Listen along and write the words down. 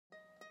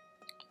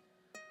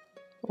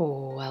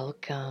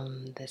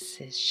Welcome. This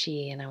is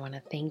She, and I want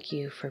to thank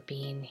you for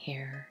being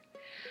here.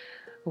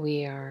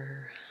 We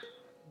are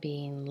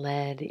being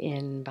led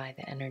in by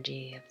the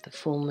energy of the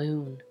full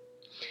moon.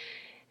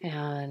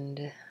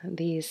 And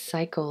these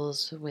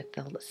cycles with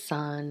the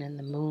sun and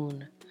the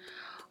moon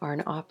are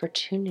an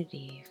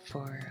opportunity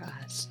for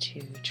us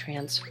to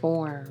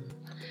transform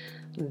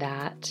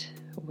that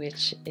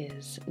which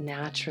is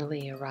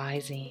naturally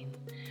arising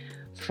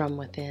from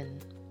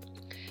within.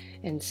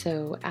 And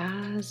so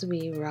as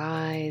we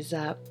rise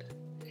up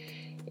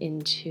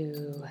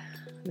into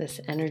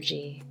this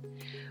energy,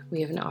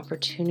 we have an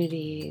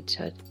opportunity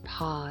to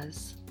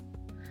pause,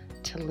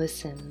 to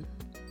listen,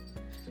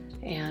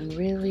 and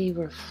really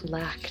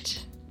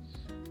reflect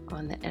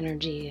on the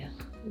energy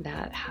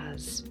that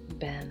has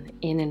been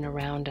in and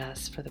around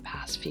us for the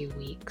past few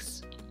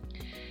weeks.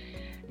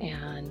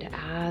 And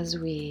as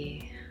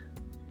we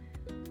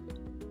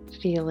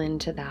feel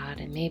into that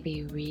and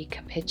maybe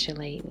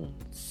recapitulate and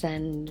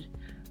send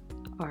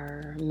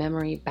our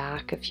memory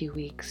back a few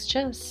weeks,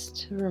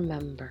 just to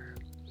remember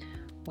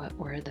what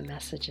were the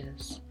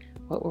messages,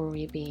 what were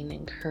we being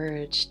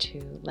encouraged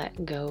to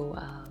let go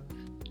of.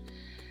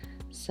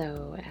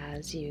 So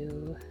as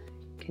you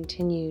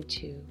continue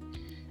to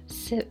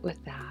sit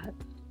with that,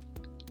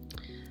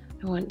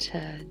 I want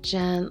to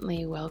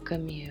gently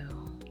welcome you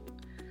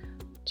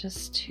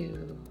just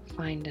to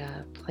find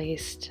a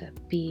place to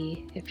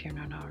be if you're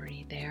not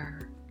already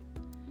there,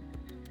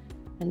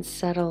 and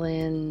settle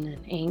in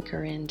and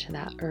anchor into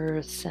that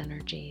earth's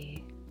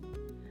energy,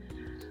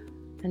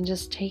 and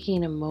just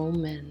taking a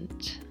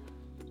moment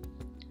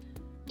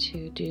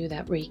to do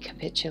that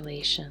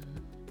recapitulation.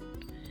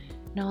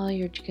 And all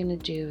you're going to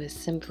do is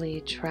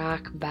simply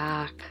track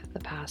back the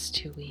past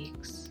 2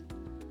 weeks.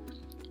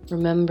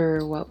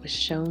 Remember what was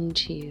shown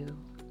to you,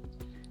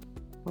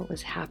 what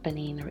was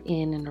happening or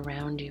in and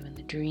around you in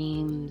the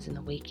dreams and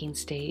the waking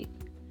state,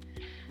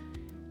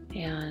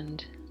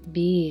 and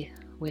be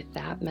with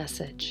that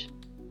message.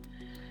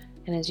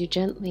 And as you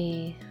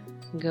gently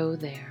go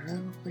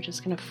there, we're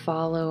just going to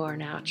follow our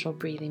natural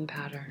breathing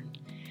pattern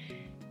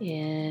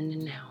in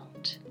and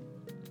out.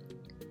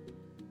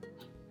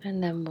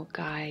 And then we'll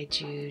guide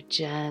you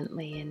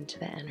gently into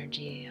the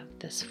energy of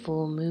this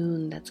full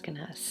moon that's going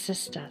to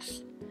assist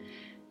us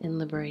in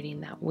liberating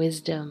that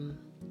wisdom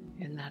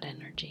and that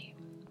energy.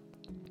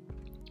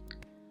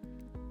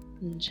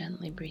 And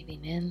gently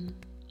breathing in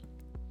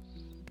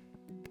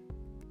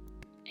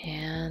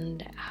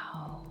and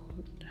out.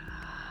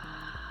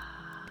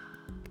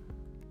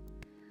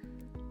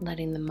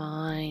 Letting the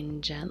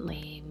mind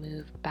gently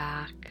move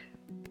back,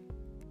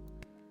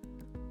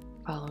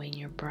 following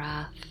your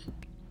breath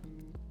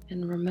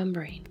and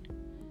remembering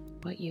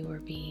what you were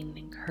being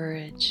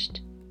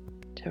encouraged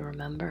to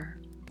remember,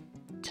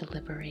 to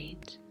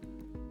liberate,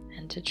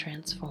 and to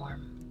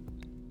transform.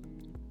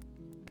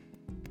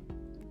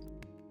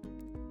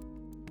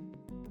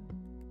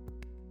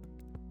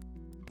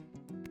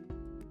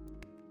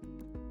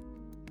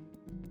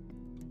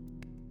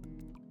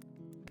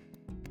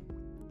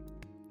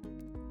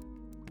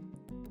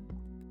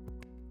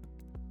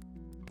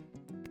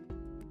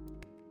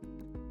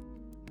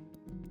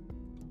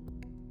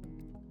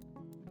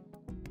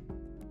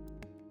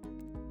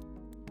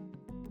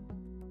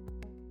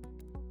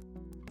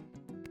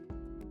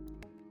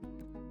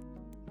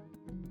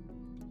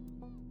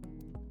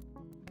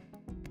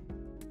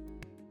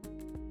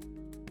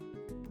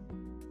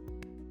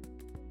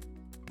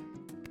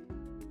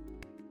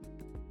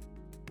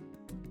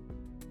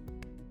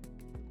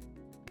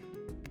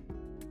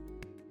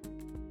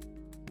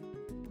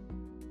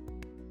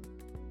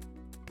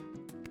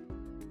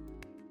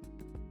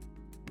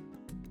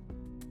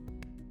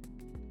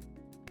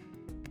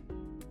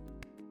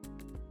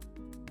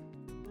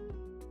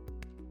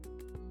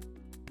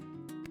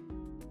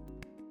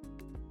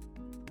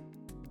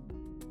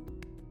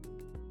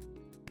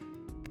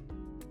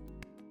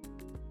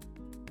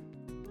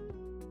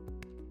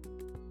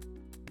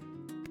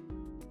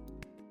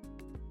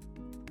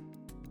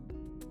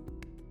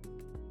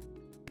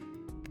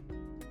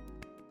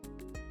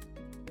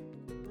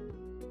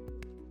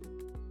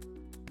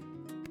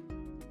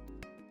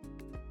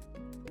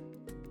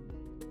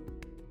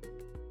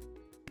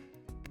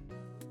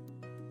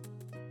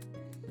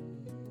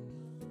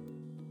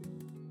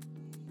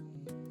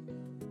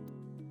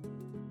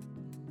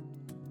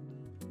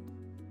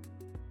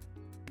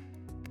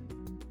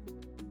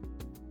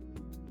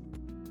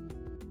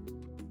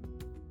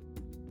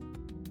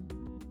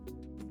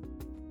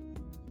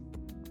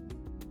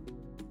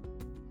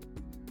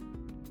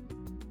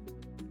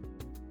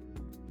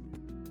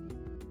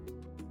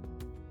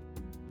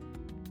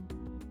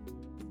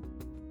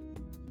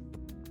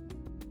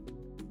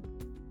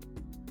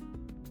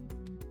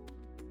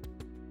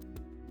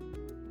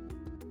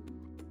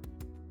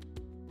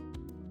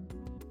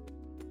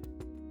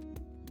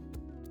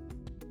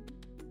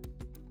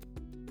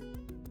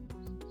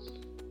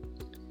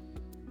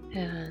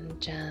 And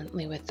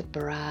gently with the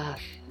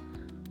breath,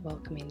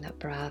 welcoming that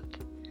breath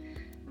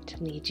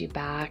to lead you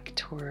back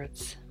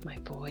towards my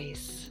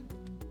voice.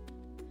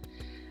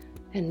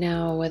 And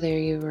now, whether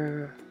you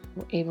were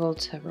able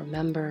to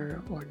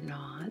remember or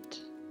not,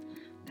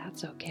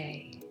 that's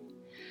okay.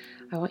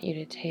 I want you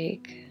to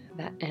take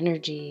that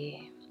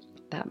energy,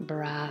 that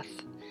breath,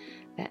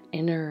 that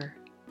inner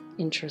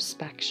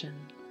introspection,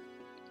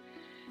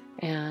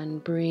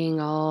 and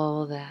bring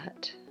all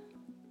that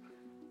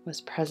was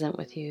present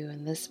with you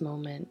in this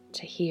moment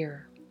to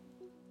here.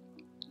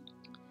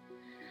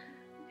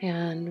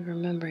 And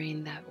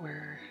remembering that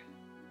we're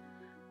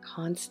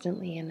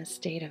constantly in a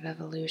state of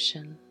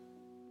evolution.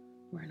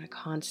 We're in a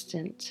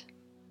constant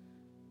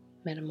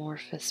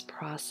metamorphosis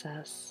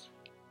process.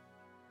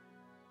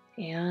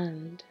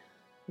 And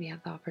we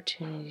have the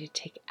opportunity to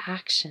take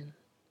action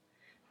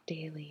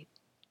daily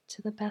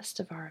to the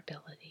best of our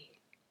ability.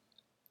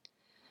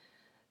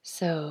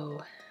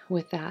 So,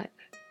 with that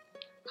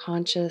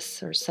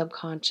conscious or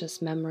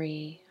subconscious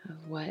memory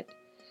of what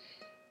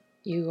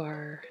you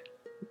are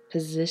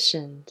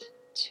positioned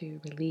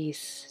to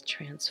release,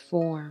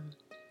 transform,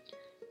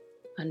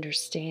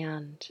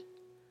 understand,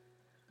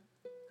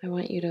 I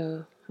want you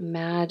to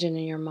imagine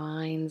in your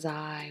mind's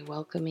eye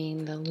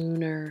welcoming the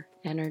lunar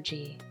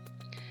energy,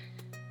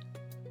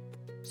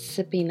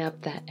 sipping up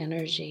that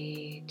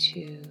energy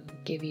to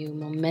give you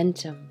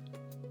momentum,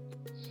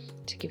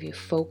 to give you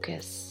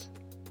focus.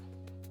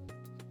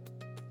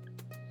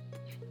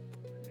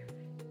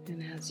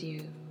 And as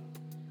you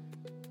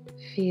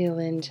feel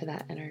into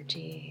that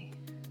energy,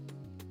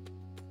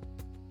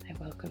 I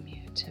welcome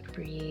you to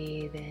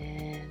breathe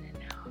in and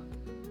out.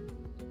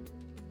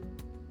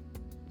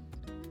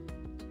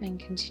 And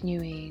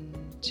continuing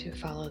to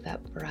follow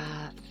that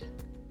breath.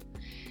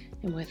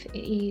 And with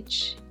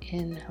each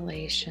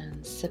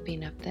inhalation,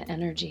 sipping up the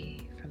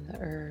energy from the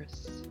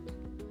earth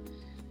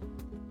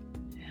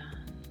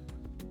and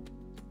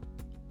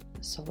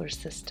the solar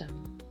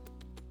system,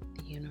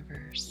 the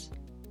universe,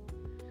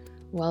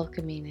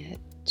 welcoming it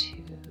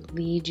to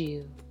lead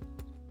you,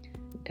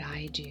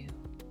 guide you,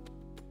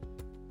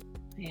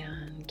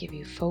 and give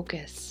you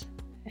focus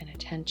and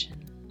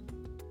attention.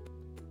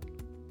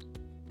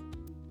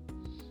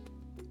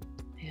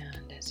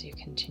 And as you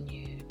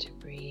continue to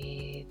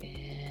breathe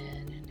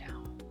in and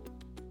out,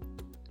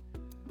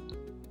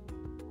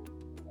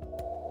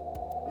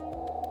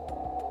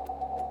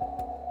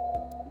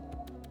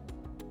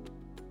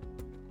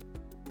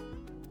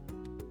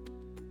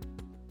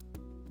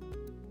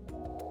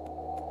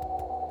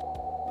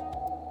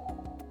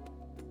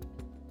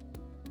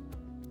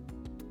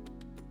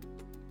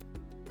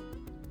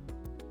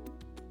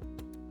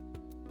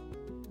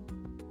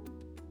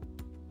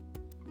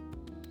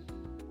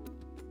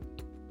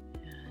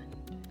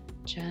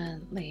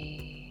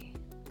 gently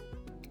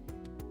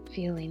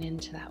feeling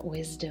into that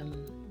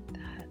wisdom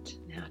that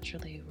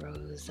naturally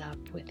rose up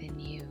within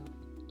you,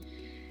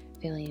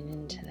 feeling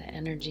into the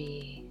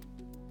energy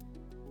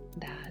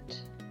that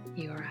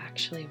you are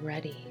actually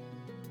ready.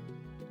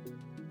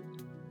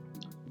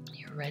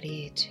 You're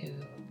ready to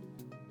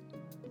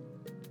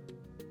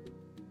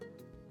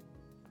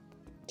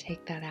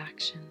take that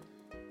action,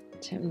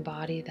 to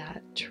embody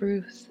that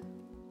truth.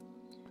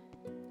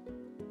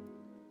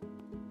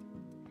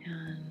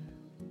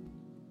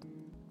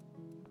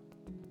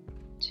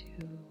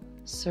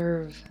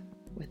 Serve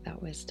with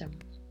that wisdom,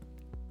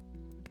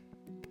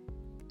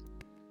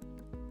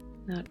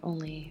 not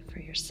only for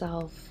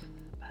yourself,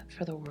 but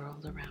for the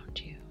world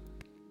around you.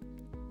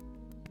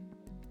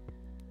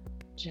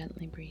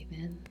 Gently breathe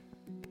in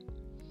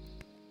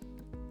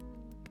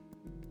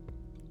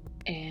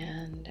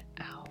and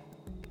out.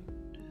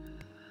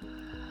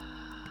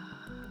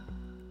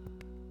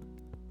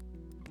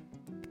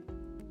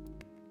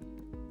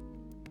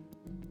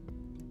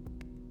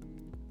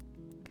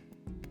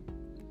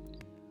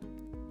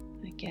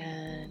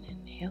 Again,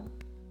 inhale.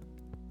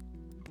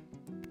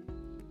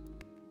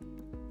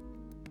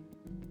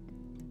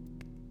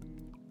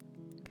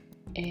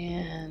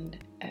 And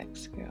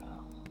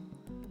exhale.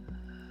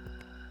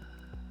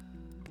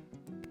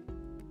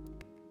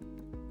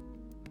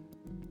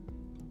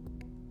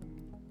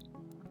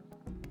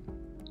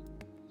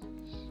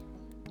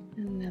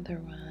 Another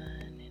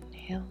one,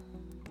 inhale.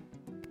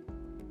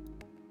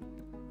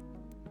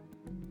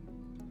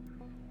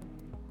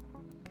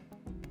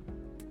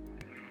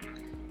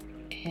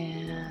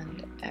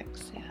 And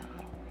exhale.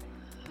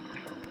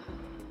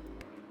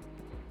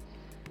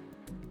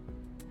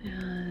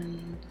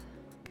 And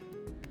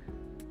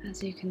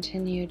as you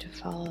continue to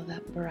follow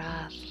that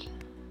breath,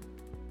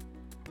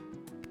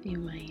 you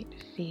might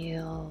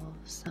feel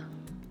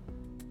some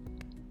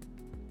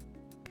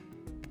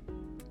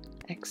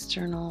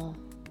external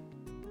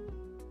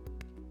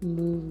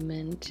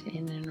movement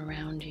in and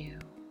around you.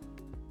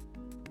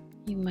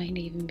 You might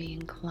even be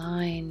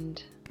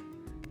inclined,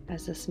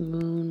 as this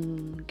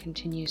moon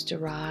continues to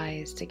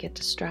rise, to get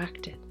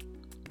distracted.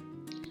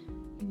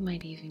 You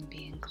might even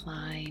be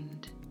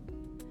inclined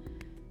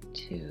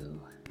to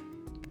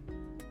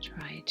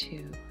try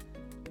to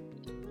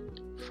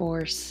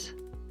force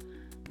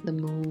the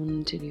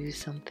moon to do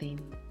something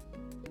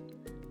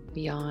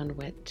beyond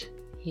what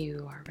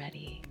you are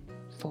ready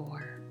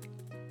for.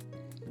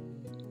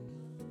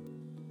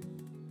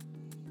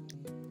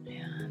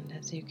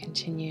 as you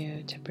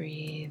continue to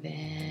breathe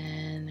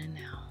in and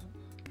out.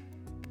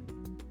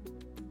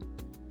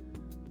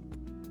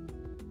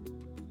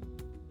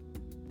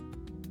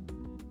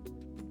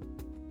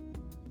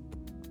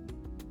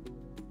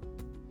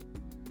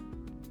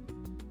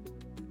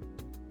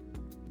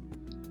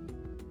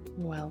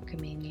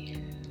 Welcoming you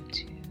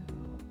to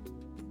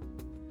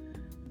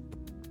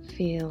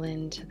feel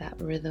into that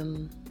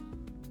rhythm,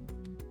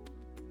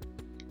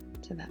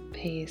 to that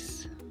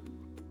pace.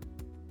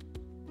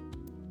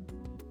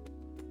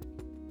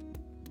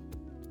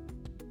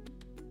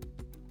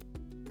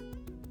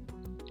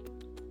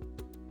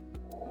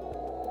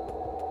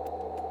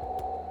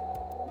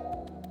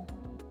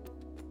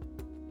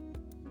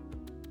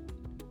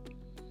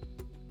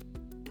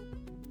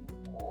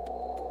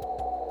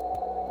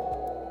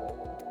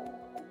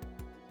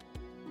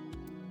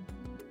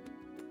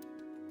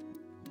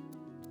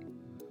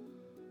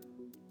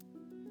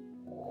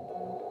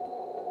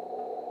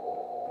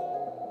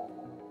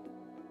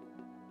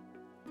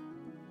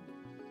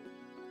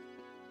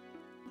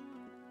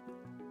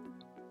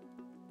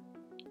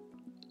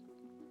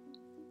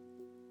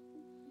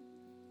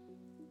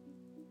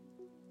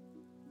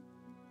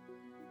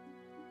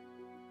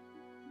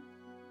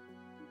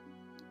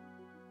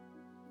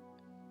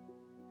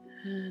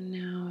 And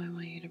now I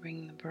want you to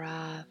bring the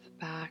breath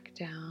back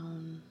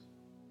down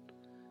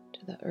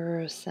to the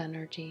earth's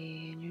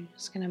energy. And you're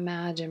just going to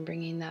imagine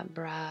bringing that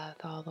breath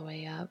all the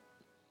way up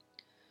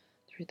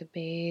through the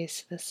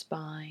base of the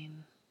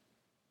spine,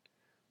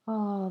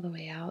 all the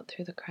way out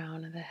through the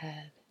crown of the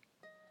head,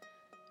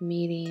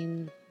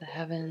 meeting the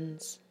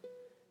heavens,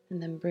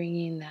 and then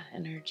bringing that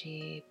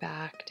energy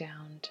back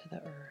down to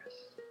the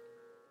earth.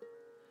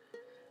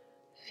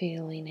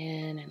 Feeling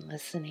in and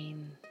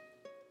listening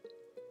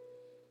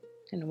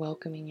and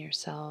welcoming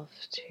yourself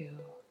to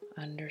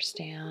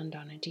understand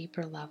on a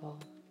deeper level.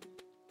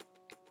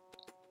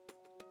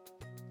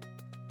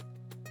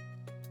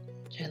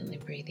 Gently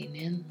breathing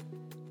in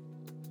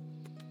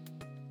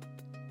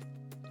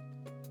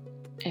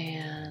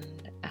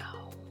and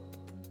out.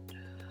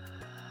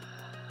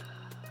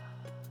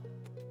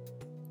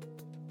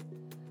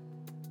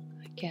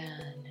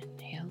 Again,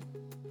 inhale.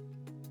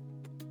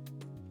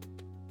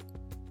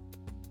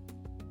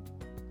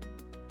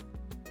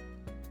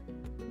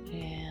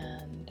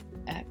 And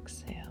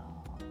exhale.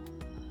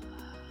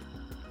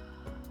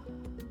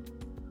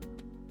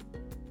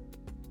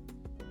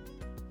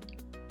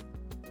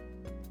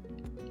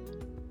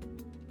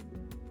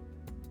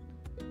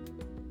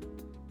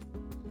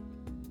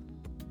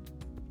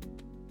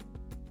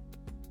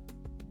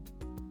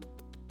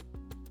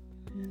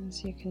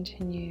 As you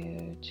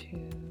continue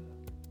to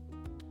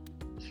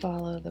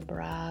follow the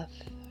breath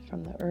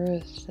from the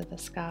earth to the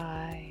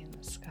sky and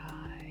the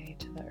sky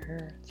to the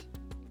earth,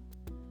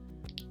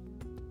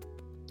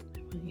 I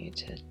want you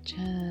to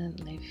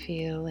gently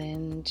feel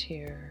into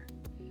your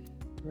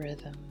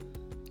rhythm.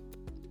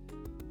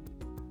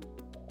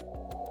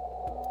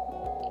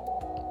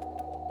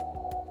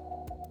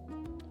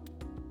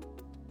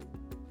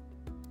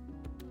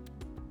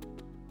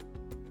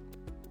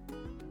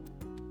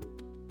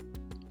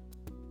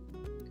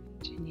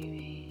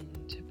 Continuing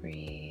to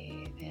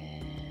breathe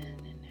in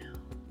and out.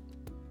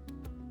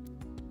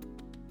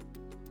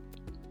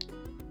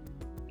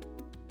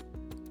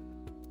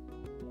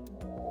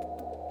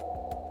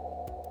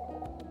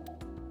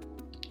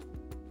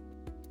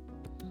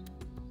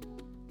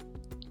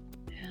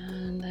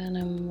 And then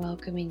I'm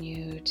welcoming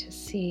you to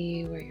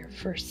see where your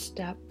first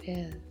step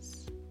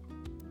is,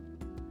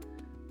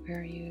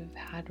 where you've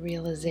had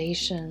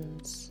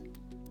realizations,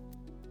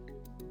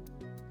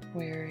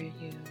 where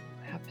you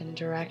have been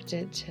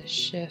directed to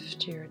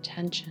shift your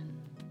attention.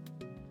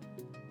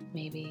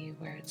 Maybe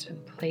where it's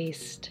been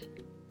placed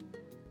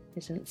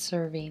isn't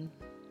serving.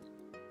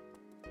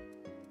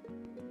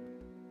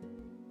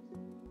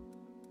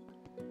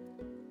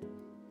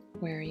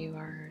 Where you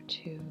are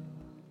to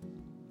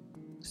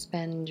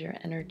spend your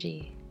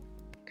energy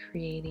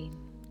creating,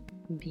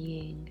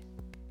 being,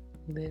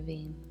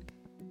 living,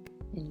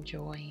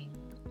 enjoying.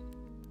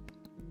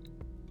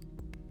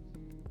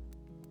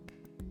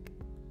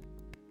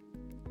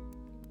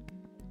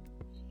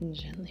 And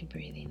gently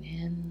breathing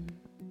in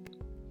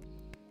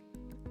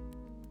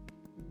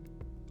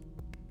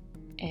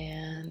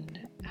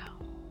and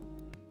out.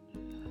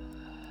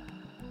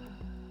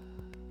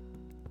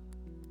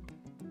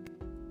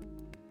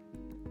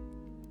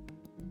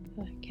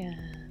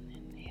 Again,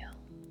 inhale.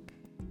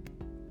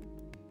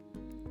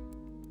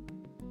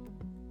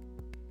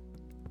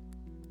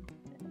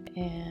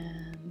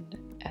 And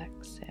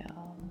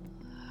exhale.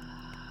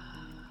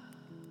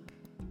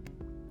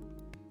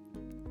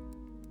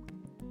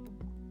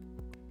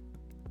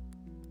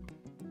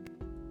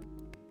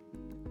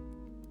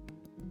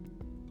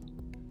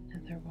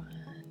 Another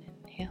one,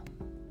 inhale.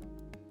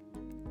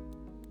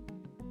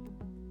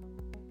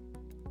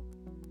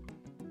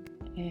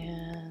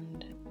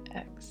 And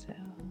exhale.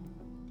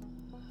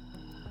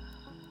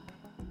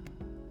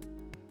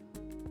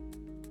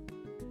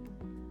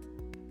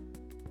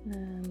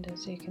 And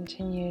as you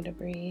continue to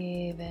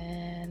breathe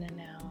in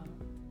and out,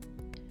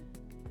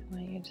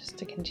 just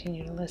to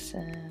continue to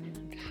listen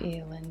and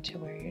feel into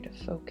where you're to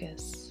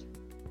focus.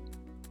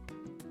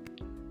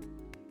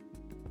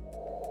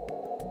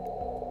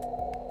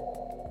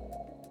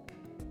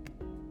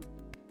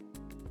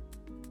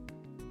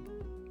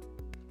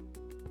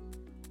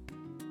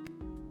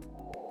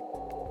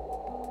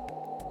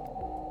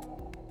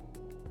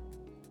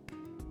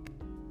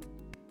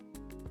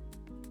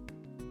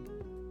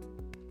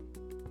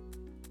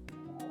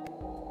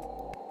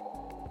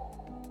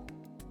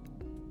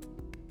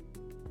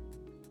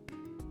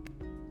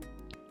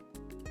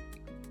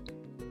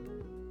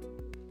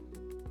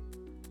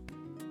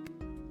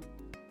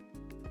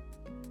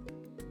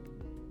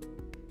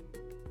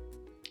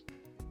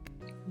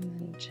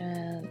 And then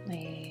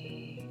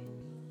gently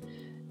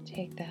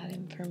take that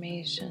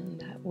information,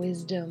 that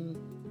wisdom,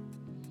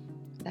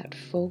 that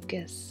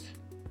focus,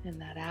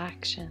 and that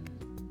action.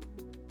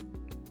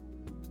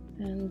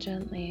 And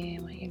gently,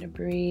 I want you to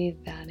breathe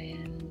that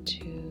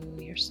into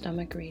your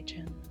stomach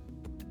region,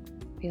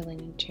 feeling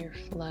into your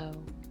flow.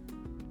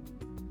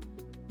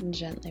 And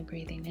gently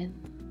breathing in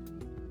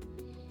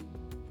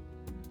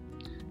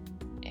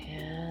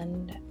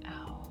and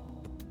out.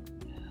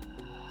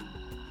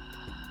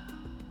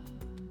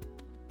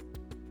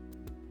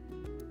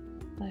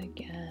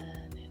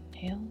 Again,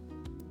 inhale.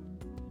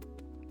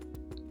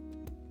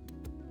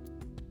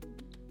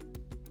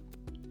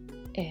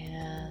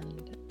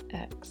 And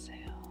exhale.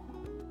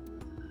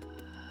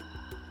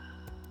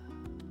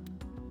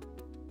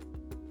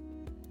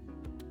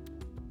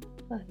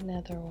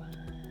 Another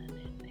one,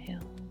 inhale.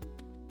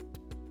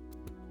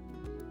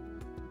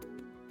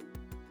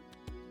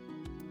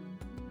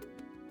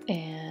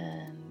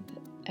 And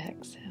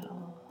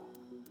exhale.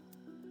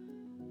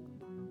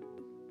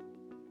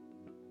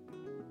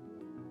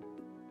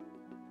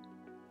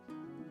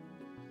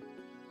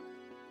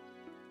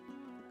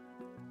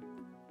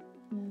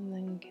 And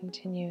then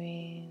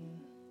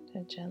continuing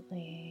to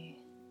gently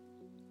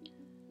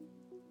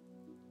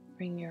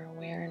bring your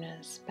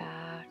awareness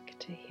back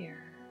to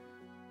here.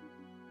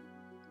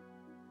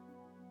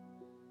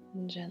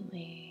 And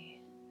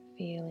gently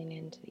feeling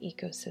into the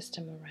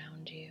ecosystem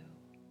around you.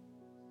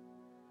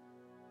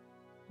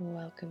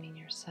 Welcoming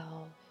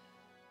yourself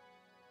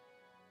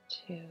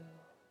to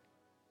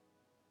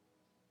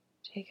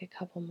take a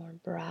couple more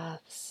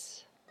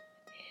breaths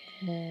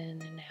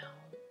in and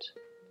out.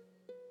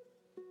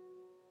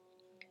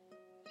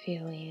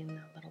 Feeling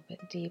a little bit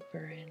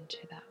deeper into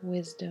that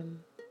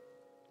wisdom,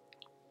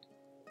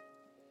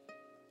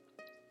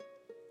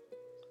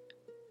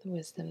 the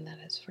wisdom that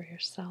is for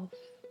yourself,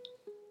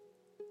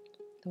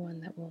 the one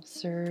that will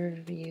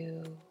serve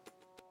you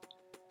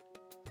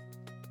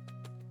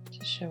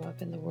to show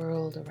up in the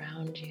world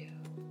around you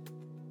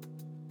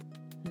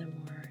in a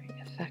more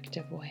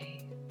effective way.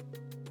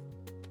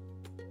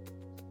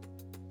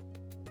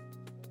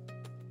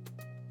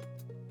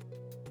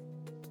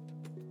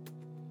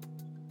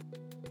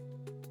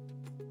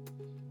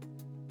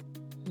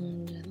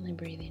 And gently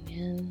breathing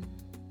in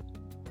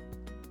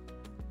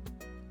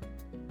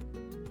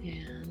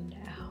and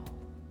out.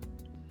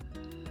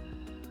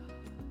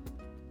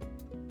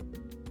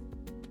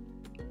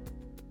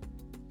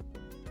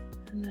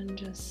 And then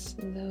just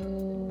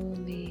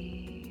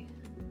slowly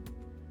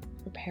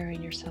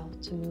preparing yourself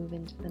to move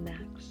into the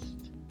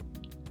next.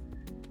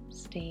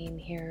 Staying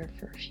here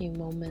for a few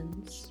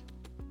moments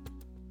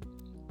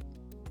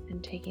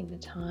and taking the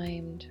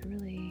time to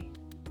really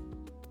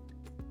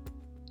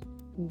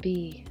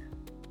be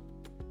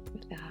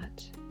with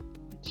that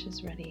which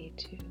is ready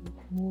to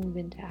move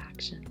into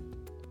action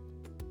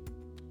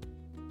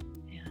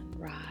and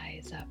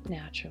rise up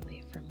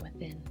naturally from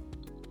within.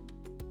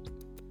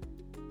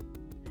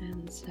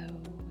 And so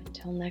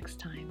until next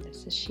time,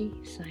 this is She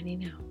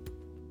signing out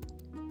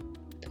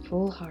with a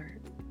full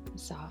heart, a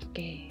soft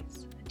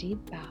gaze, a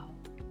deep bow,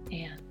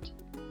 and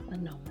a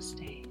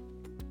namaste.